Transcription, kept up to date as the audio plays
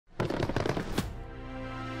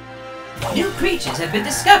New creatures have been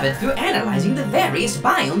discovered through analyzing the various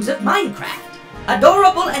biomes of Minecraft.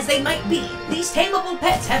 Adorable as they might be, these tameable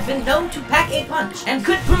pets have been known to pack a punch and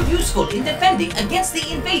could prove useful in defending against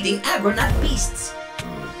the invading agronaut beasts.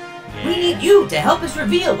 We need you to help us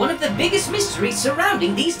reveal one of the biggest mysteries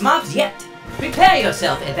surrounding these mobs yet. Prepare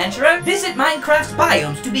yourself, adventurer. Visit Minecraft's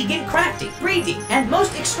biomes to begin crafting, breeding, and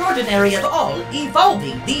most extraordinary of all,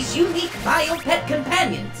 evolving these unique Biome Pet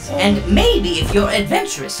companions. And maybe if you're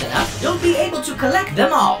adventurous enough, you'll be able to collect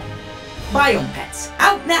them all. Biome Pets,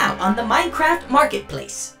 out now on the Minecraft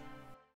Marketplace.